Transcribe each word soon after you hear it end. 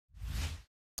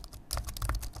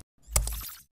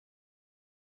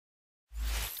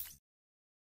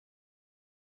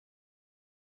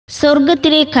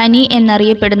സ്വർഗത്തിലെ ഖനി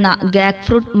എന്നറിയപ്പെടുന്ന ഗാക്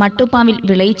ഫ്രൂട്ട് മട്ടുപ്പാവിൽ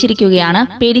വിളയിച്ചിരിക്കുകയാണ്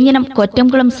പെരിഞ്ഞനം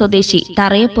കൊറ്റംകുളം സ്വദേശി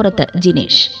തറയപ്പുറത്ത്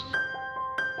ജിനേഷ്.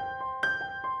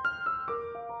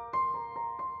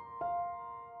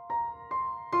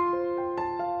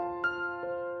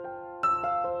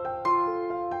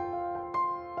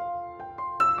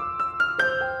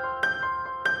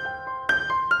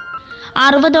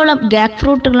 അറുപതോളം ഗാക്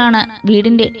ഫ്രൂട്ടുകളാണ്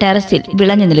വീടിന്റെ ടെറസിൽ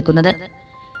വിളഞ്ഞു നിൽക്കുന്നത്.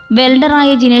 വെൽഡറായ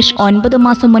ജിനേഷ് 9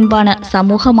 മാസം മുൻപാണ്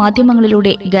സമൂഹ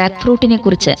മാധ്യമങ്ങളിലൂടെ ഗാക് ഫ്രൂട്ടിനെ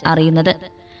കുറിച്ച് അറിയുന്നത്.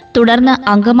 തുടർന്ന്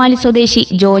അങ്കമാലി സ്വദേശി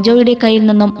ജോജോയുടെ കയ്യിൽ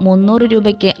നിന്നും 300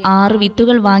 രൂപയ്ക്ക് 6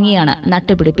 വിത്തുകൾ വാങ്ങിയാണ്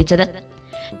നട്ടുപിടിപ്പിച്ചത്.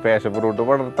 പാഷൻ ഫ്രൂട്ട്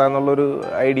വളർത്താന്നുള്ളൊരു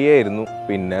ഐഡിയ ആയിരുന്നു.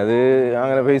 പിന്നെ അത്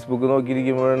അങ്ങനെ ഫേസ്ബുക്ക്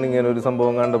നോക്കിയിരിക്കുമ്പോഴാണ് ഇങ്ങനെ ഒരു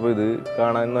സംഭവം കണ്ടപ്പോൾ ഇത്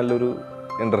കാണാൻ നല്ലൊരു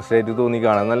ഇൻട്രസ്റ്റ് ആയിട്ട് തോന്നി.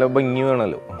 കാണാൻ നല്ല ഭംഗി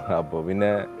വേണമല്ലോ. അപ്പോൾ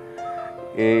പിന്നെ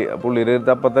ഈ പുള്ളിയുടെ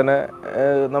അടുത്ത് അപ്പം തന്നെ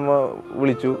നമ്മൾ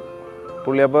വിളിച്ചു.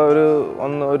 പുള്ളി അപ്പോൾ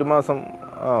ഒരു മാസം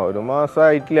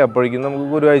ആയിട്ടില്ല, അപ്പോഴേക്കും നമുക്ക്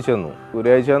ഗുരുവാഴ്ച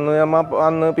വന്നു.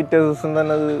 അന്ന് പിറ്റേ ദിവസം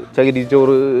തന്നെ അത്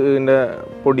ചകിരിച്ചോറിൻ്റെ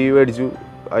പൊടി മേടിച്ചു.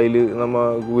 അതിൽ നമ്മൾ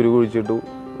കുരു കുഴിച്ചിട്ടു.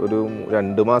 ഒരു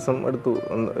 2 മാസം എടുത്തു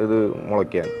ഇത്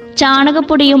മുളയ്ക്കാൻ.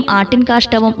 ചാണകപ്പൊടിയും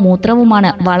ആട്ടിൻകാഷ്ടവും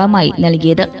മൂത്രവുമാണ് വളമായി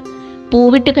നൽകിയത്.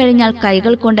 പൂവിട്ട് കഴിഞ്ഞാൽ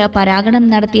കൈകൾ കൊണ്ട് പരാഗണം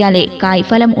നടത്തിയാലേ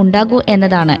കായ്ഫലം ഉണ്ടാകൂ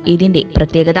എന്നതാണ് ഇതിന്റെ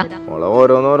പ്രത്യേകത.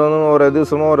 ഓരോ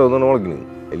ദിവസം ഓരോന്നും മുളയ്ക്കുന്നു.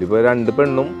 ഇതിലിപ്പോൾ 2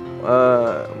 പെണ്ണും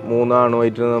 3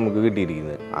 ആണുമായിട്ടാണ് നമുക്ക്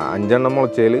കിട്ടിയിരിക്കുന്നത്. 5 എണ്ണം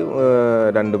മുളച്ചതിൽ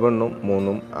 2 പെണ്ണും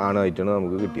 3 ആണുമായിട്ടാണ്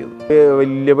നമുക്ക് കിട്ടിയത്.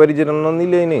 വലിയ പരിചരണമൊന്നും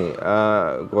ഇല്ല അതിന്.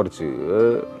 കുറച്ച്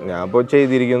ഞാൻ ഇപ്പോൾ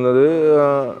ചെയ്തിരിക്കുന്നത്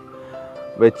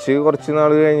വെച്ച് കുറച്ച്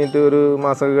നാൾ കഴിഞ്ഞിട്ട് ഒരു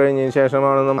മാസം കഴിഞ്ഞതിന്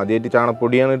ശേഷമാണ് ആദ്യമായിട്ട്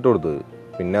ചാണകപ്പൊടിയാണ് ഇട്ട് കൊടുത്തത്.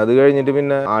 പിന്നെ അത് കഴിഞ്ഞിട്ട്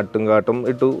പിന്നെ ആട്ടുംകാട്ടം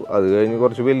ഇട്ടു. അത് കഴിഞ്ഞ്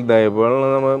കുറച്ച് വലുതായപ്പോഴാണ്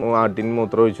നമ്മൾ ആട്ടിൻ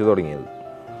മൂത്രം ഒഴിച്ച് തുടങ്ങിയത്.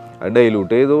 അത്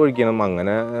ഡൈലൂട്ട് ചെയ്ത് ഒഴിക്കണം.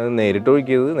 അങ്ങനെ നേരിട്ട്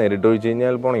ഒഴിച്ച്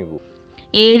കഴിഞ്ഞാൽ ഉണങ്ങി പോകും.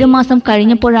 7 മാസം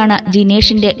കഴിഞ്ഞപ്പോഴാണ്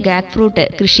ജിനേഷിന്റെ ഗാക് ഫ്രൂട്ട്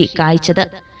കൃഷി കായ്ച്ചത്.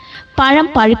 പഴം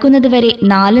പഴുക്കുന്നതുവരെ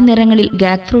 4 നിറങ്ങളിൽ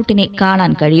ഗാക് ഫ്രൂട്ടിനെ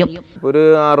കാണാൻ കഴിയും. ഒരു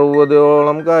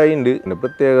 60ഓളം കായുണ്ട്. പിന്നെ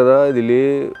പ്രത്യേകത ഇതില്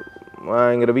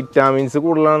ഭയങ്കര വിറ്റാമിൻസ്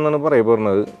കൂടുതലാണെന്നാണ്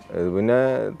പറയപ്പെടുന്നത്. ഇത് പിന്നെ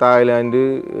തായ്ലാൻഡ്,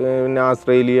 പിന്നെ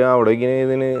ഓസ്ട്രേലിയ അവിടേക്ക്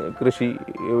ഇതിന് കൃഷി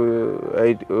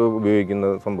ആയിട്ട് ഉപയോഗിക്കുന്ന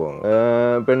സംഭവം.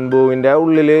 പെൺപൂവിൻ്റെ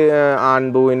ഉള്ളിൽ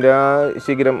ആൺപൂവിൻ്റെ ആ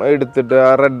ശിഖരം എടുത്തിട്ട്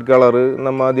ആ റെഡ് കളറ്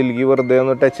നമ്മൾ അതിലേക്ക് വെറുതെ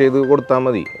ഒന്ന് ടച്ച് ചെയ്ത് കൊടുത്താൽ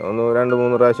മതി.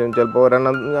 2-3 പ്രാവശ്യം. ചിലപ്പോൾ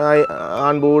ഒരെണ്ണം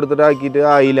ആൺപൂ എടുത്തിട്ട് ആക്കിയിട്ട്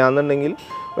ആയില്ല എന്നുണ്ടെങ്കിൽ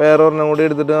വേറെ ഒരെണ്ണം കൂടി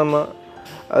എടുത്തിട്ട് നമ്മൾ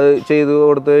അത് ചെയ്ത്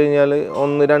കൊടുത്തു കഴിഞ്ഞാൽ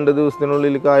 1-2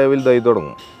 ദിവസത്തിനുള്ളിൽ കായ വലുതായി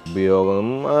തുടങ്ങും. ഉപയോഗം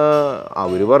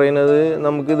അവർ പറയുന്നത്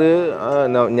നമുക്കിത്,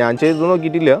 ഞാൻ ചെയ്ത്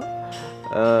നോക്കിയിട്ടില്ല,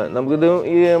 നമുക്കിത്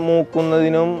ഈ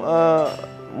മൂക്കുന്നതിനും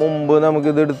മുമ്പ്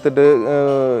നമുക്കിത് എടുത്തിട്ട്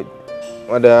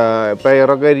മറ്റേ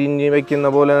പയറൊക്കെ അരിഞ്ഞ് വെക്കുന്ന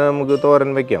പോലെ നമുക്ക്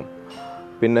തോരൻ വയ്ക്കാം.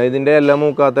 പിന്നെ ഇതിൻ്റെ എല്ലാം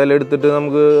മൂക്കാത്തല എടുത്തിട്ട്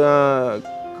നമുക്ക്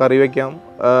കറി വയ്ക്കാം.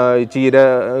 ചീര,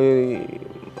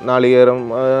 നാളികേരം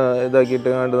ഇതാക്കിയിട്ട്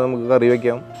കണ്ട് നമുക്ക് കറി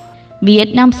വയ്ക്കാം.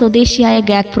 വിയറ്റ്നാം സ്വദേശിയായ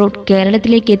ഗാക് ഫ്രൂട്ട്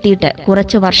കേരളത്തിലേക്ക് എത്തിയിട്ട്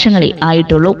കുറച്ച് വർഷങ്ങളെ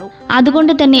ആയിട്ടുള്ളൂ.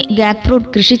 അതുകൊണ്ട് തന്നെ ഗാക്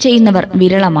ഫ്രൂട്ട് കൃഷി ചെയ്യുന്നവർ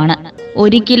വിരളമാണ്.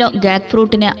 1 കിലോ ഗാക്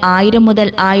ഫ്രൂട്ടിന് 1000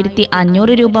 മുതൽ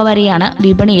 1500 രൂപ വരെയാണ്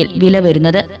വിപണിയിൽ വില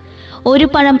വരുന്നത്. ഒരു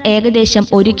പഴം ഏകദേശം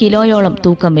 1 കിലോയോളം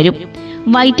തൂക്കം വരും.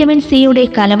 വൈറ്റമിൻ സിയുടെ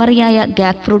കലവറയായ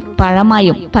ഗാക് ഫ്രൂട്ട്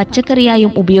പഴമായും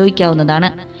പച്ചക്കറിയായും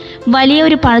ഉപയോഗിക്കാവുന്നതാണ്.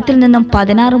 വലിയൊരു പഴത്തിൽ നിന്നും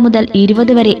 16 മുതൽ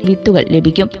 20 വരെ വിത്തുകൾ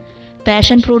ലഭിക്കും.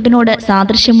 പാഷൻ ഫ്രൂട്ടിനോട്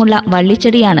സാദൃശ്യമുള്ള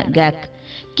വള്ളിച്ചെടിയാണ് ഗാക്.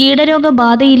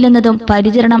 കീടരോഗബാധയില്ലെന്നതും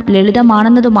പരിചരണം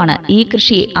ലളിതമാണെന്നതുമാണ് ഈ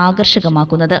കൃഷിയെ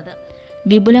ആകർഷകമാക്കുന്നത്.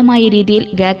 വിപുലമായ രീതിയിൽ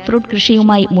ഗാക് ഫ്രൂട്ട്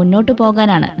കൃഷിയുമായി മുന്നോട്ടു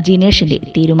പോകാനാണ് ജിനേഷിന്റെ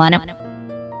തീരുമാനം.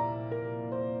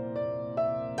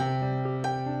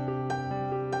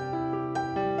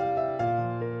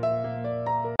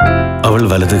 അവൾ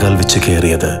വലതുകാൽ വെച്ച്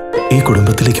കയറിയത് ഈ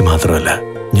കുടുംബത്തിലേക്ക് മാത്രമല്ല,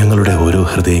 ഞങ്ങളുടെ ഓരോ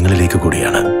ഹൃദയങ്ങളിലേക്ക്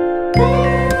കൂടിയാണ്.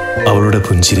 അവളുടെ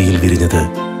പുഞ്ചിരിയിൽ വിരിഞ്ഞത്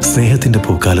സ്നേഹത്തിന്റെ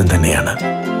പൂക്കാലം തന്നെയാണ്.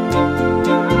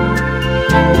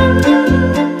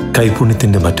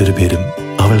 കൈപുണ്യത്തിന്റെ മറ്റൊരു പേരും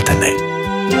അവൾ തന്നെ.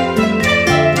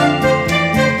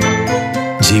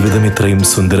 ജീവിതം ഇത്രയും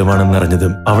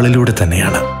സുന്ദരമാണെന്നറിഞ്ഞതും അവളിലൂടെ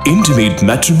തന്നെയാണ്. Intimate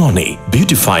matrimony,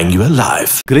 beautifying your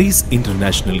life. Grace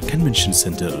international convention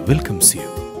centre welcomes U.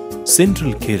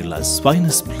 Central Kerala's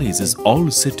finest place is all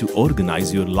set to organize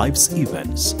your life's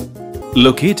events.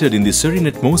 Located in the serene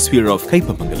atmosphere of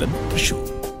Kaipamangalam, Thrissur.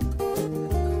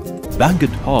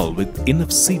 Banquet hall with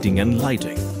enough seating and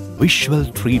lighting. Visual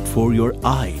treat for your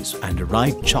eyes and a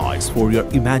right choice for your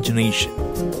imagination.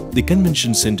 The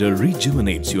convention center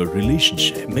rejuvenates your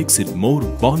relationship, makes it more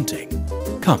bonding.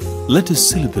 Come, let us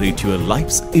celebrate your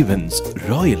life's events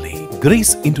royally.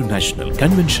 Grace International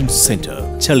Convention Center,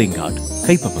 Chalingad,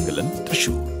 Kaipamangalam,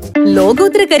 Thrissur.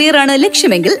 ലോകോത്തര കരിയറാണ്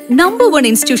ലക്ഷ്യമെങ്കിൽ number 1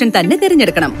 institution തന്നെ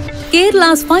തിരഞ്ഞെടുക്കണം.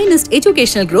 Kerala's finest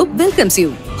educational group welcomes U.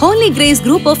 Holy grace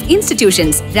group of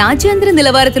institutions രാജ്യാന്തര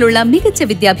നിലവാരത്തിലുള്ള മികച്ച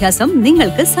വിദ്യാഭ്യാസം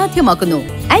നിങ്ങൾക്ക് സാധ്യമാക്കുന്നു.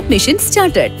 Admission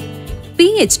started.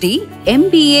 PhD,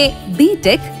 MBA,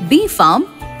 BTech, BPharm,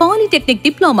 Polytechnic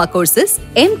Diploma courses,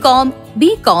 MCom,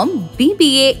 BCom,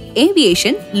 BBA,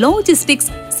 Aviation, Logistics,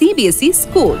 CBSE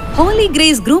School. Holy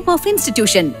Grace Group of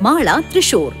Institution, Mala,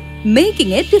 Thrissur.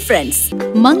 Making a difference.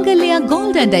 Mangalya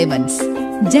Gold and Diamonds.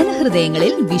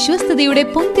 ജനഹൃദയങ്ങളിൽ വിശ്വസ്തയുടെ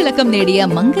പൊൻതിളക്കം നേടിയ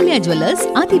മംഗല്യ Jewellers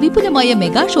അതിവിപുലമായ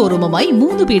mega ഷോറൂമുമായി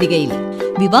 3 പീടികയിൽ.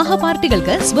 വിവാഹ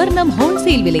പാർട്ടികൾക്ക് സ്വർണം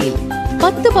wholesale വിലയിൽ.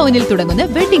 10 പവനിൽ തുടങ്ങുന്ന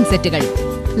wedding സെറ്റുകൾ.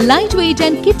 Light weight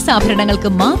and kids ആഭരണങ്ങൾക്ക്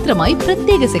മാത്രമായി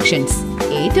പ്രത്യേക സെക്ഷൻസ്.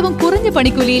 ഏറ്റവും കുറഞ്ഞ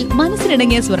പണിക്കൂലിയിൽ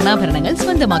മനസ്സിനിണങ്ങിയ സ്വർണ്ണാഭരണങ്ങൾ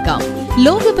സ്വന്തമാക്കാം.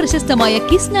 ലോക പ്രശസ്തമായ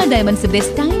കിസ്ന ഡയമണ്ട്സിന്റെ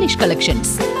സ്റ്റൈലിഷ്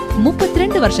കളക്ഷൻസ്.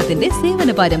 32 വർഷത്തിന്റെ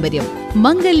സേവന പാരമ്പര്യം.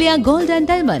 മംഗല്യ ഗോൾഡ് ആൻഡ്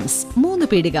ഡയമണ്ട്സ്, 3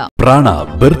 പീടിക. പ്രാണ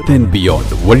ബെർത്ത് ആൻഡ്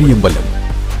ബിയോണ്ട് വഴിയമ്പലം.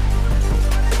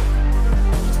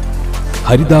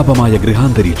 ഹരിതാപമായ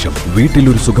ഗൃഹാന്തരീക്ഷം,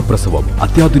 വീട്ടിലൊരു സുഖപ്രസവം,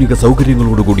 അത്യാധുനിക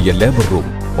സൗകര്യങ്ങളോടുകൂടിയ labour room,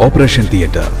 operation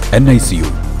theatre,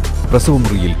 NICU.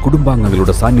 പ്രസവമുറിയിൽ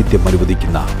കുടുംബാംഗങ്ങളുടെ സാന്നിധ്യം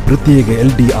അനുവദിക്കുന്ന പ്രത്യേക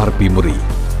LDRP മുറി.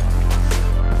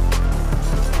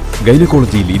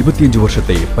 ഗൈനക്കോളജിയിൽ 25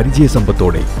 വർഷത്തെ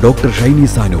പരിചയസമ്പത്തോടെ doctor Shiny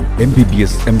Sanu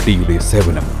MBBS MD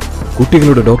സേവനം.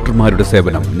 കുട്ടികളുടെ ഡോക്ടർമാരുടെ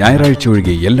സേവനം ഞായറാഴ്ച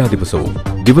ഒഴികെ എല്ലാ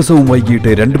ദിവസവും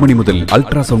വൈകിട്ട് 2 മണി മുതൽ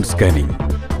ultrasound scanning.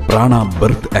 Prana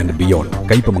berth and beyond,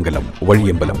 Kaipamangalam,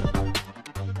 വഴിയമ്പലം.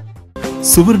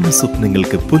 സുവർണ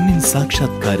സ്വപ്നങ്ങൾക്ക് പൊന്നിൻ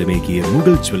സാക്ഷാത്കാരമേകിയ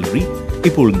മുഗൾ ജ്വല്ലറി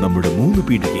ഇപ്പോൾ നമ്മുടെ 3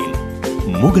 പീടികയിൽ.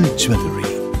 മുഗൾ ജ്വല്ലറി,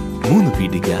 3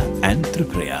 പീടിക ആൻഡ്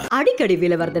ത്രിപുര. അടിക്കടി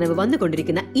വില വർധനവ്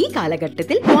വന്നുകൊണ്ടിരിക്കുന്ന ഈ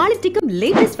കാലഘട്ടത്തിൽ ക്വാളിറ്റിക്കും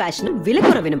ലേറ്റസ്റ്റ് ഫാഷനും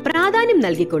വിലക്കുറവിനും പ്രാധാന്യം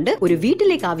നൽകിക്കൊണ്ട് ഒരു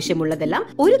വീട്ടിലേക്ക് ആവശ്യമുള്ളതെല്ലാം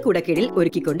ഒരു കുടക്കീഴിൽ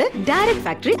ഒരുക്കിക്കൊണ്ട് ഡയറക്ട്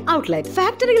ഫാക്ടറി ഔട്ട്ലെറ്റ്.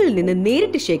 ഫാക്ടറികളിൽ നിന്ന്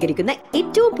നേരിട്ട് ശേഖരിക്കുന്ന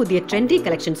ഏറ്റവും പുതിയ ട്രെൻഡി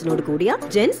കളക്ഷൻസിനോട് കൂടിയ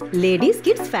gents, ladies,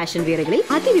 kids fashion വെയറുകളിൽ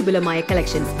അതിവിപുലമായ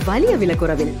collections വലിയ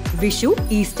വിലക്കുറവിൽ. Vishu,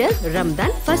 Easter,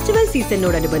 Ramadan festival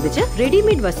സീസണിനോടനുബന്ധിച്ച്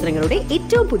readymade വസ്ത്രങ്ങളുടെ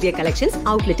ഏറ്റവും പുതിയ കളക്ഷൻസ്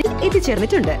ഔട്ട്ലെറ്റിൽ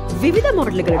എത്തിച്ചേർന്നിട്ടുണ്ട്. വിവിധ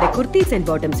മോഡലുകളുടെ കുർത്തീസ് ആൻഡ്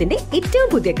ബോട്ടംസിന്റെ ഏറ്റവും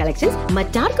പുതിയ കളക്ഷൻസ്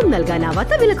മറ്റാർക്കും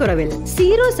നൽകാനാവാത്ത വിലക്കുറവിൽ.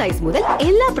 0 സൈസ് മുതൽ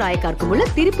എല്ലാ പ്രായക്കാർക്കുമുള്ള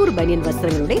തിരുപ്പൂർ ബനിയൻ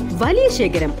വസ്ത്രങ്ങളുടെ വലിയ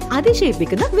ശേഖരം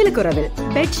അതിശയിപ്പിക്കുന്ന വിലക്കുറവിൽ.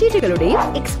 ബെഡ്ഷീറ്റുകളുടെയും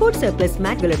എക്സ്പോർട്ട് സർപ്ലസ്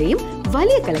മാറ്റുകളുടെയും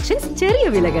വലിയ കളക്ഷൻസ് ചെറിയ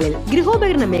വിലകളിൽ.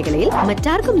 ഗൃഹോപകരണ മേഖലയിൽ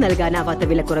മറ്റാർക്കും നൽകാനാവാത്ത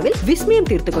വിലക്കുറവിൽ വിസ്മയം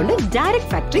തീർത്തുകൊണ്ട് ഡയറക്ട്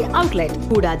ഫാക്ടറി ഔട്ട്ലെറ്റ്.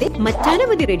 കൂടാതെ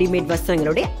മറ്റനവധി റെഡിമെയ്ഡ്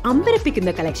വസ്ത്രങ്ങളുടെ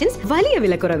അമ്പരപ്പിക്കുന്ന കളക്ഷൻസ് വലിയ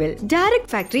വിലക്കുറവിൽ.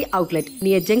 Direct factory outlet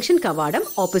near junction കവാടം,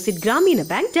 ഓപ്പോസിറ്റ് ഗ്രാമീണ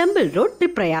ബാങ്ക്, ടെമ്പിൾ റോഡ്,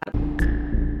 ത്രിപ്രയാർ.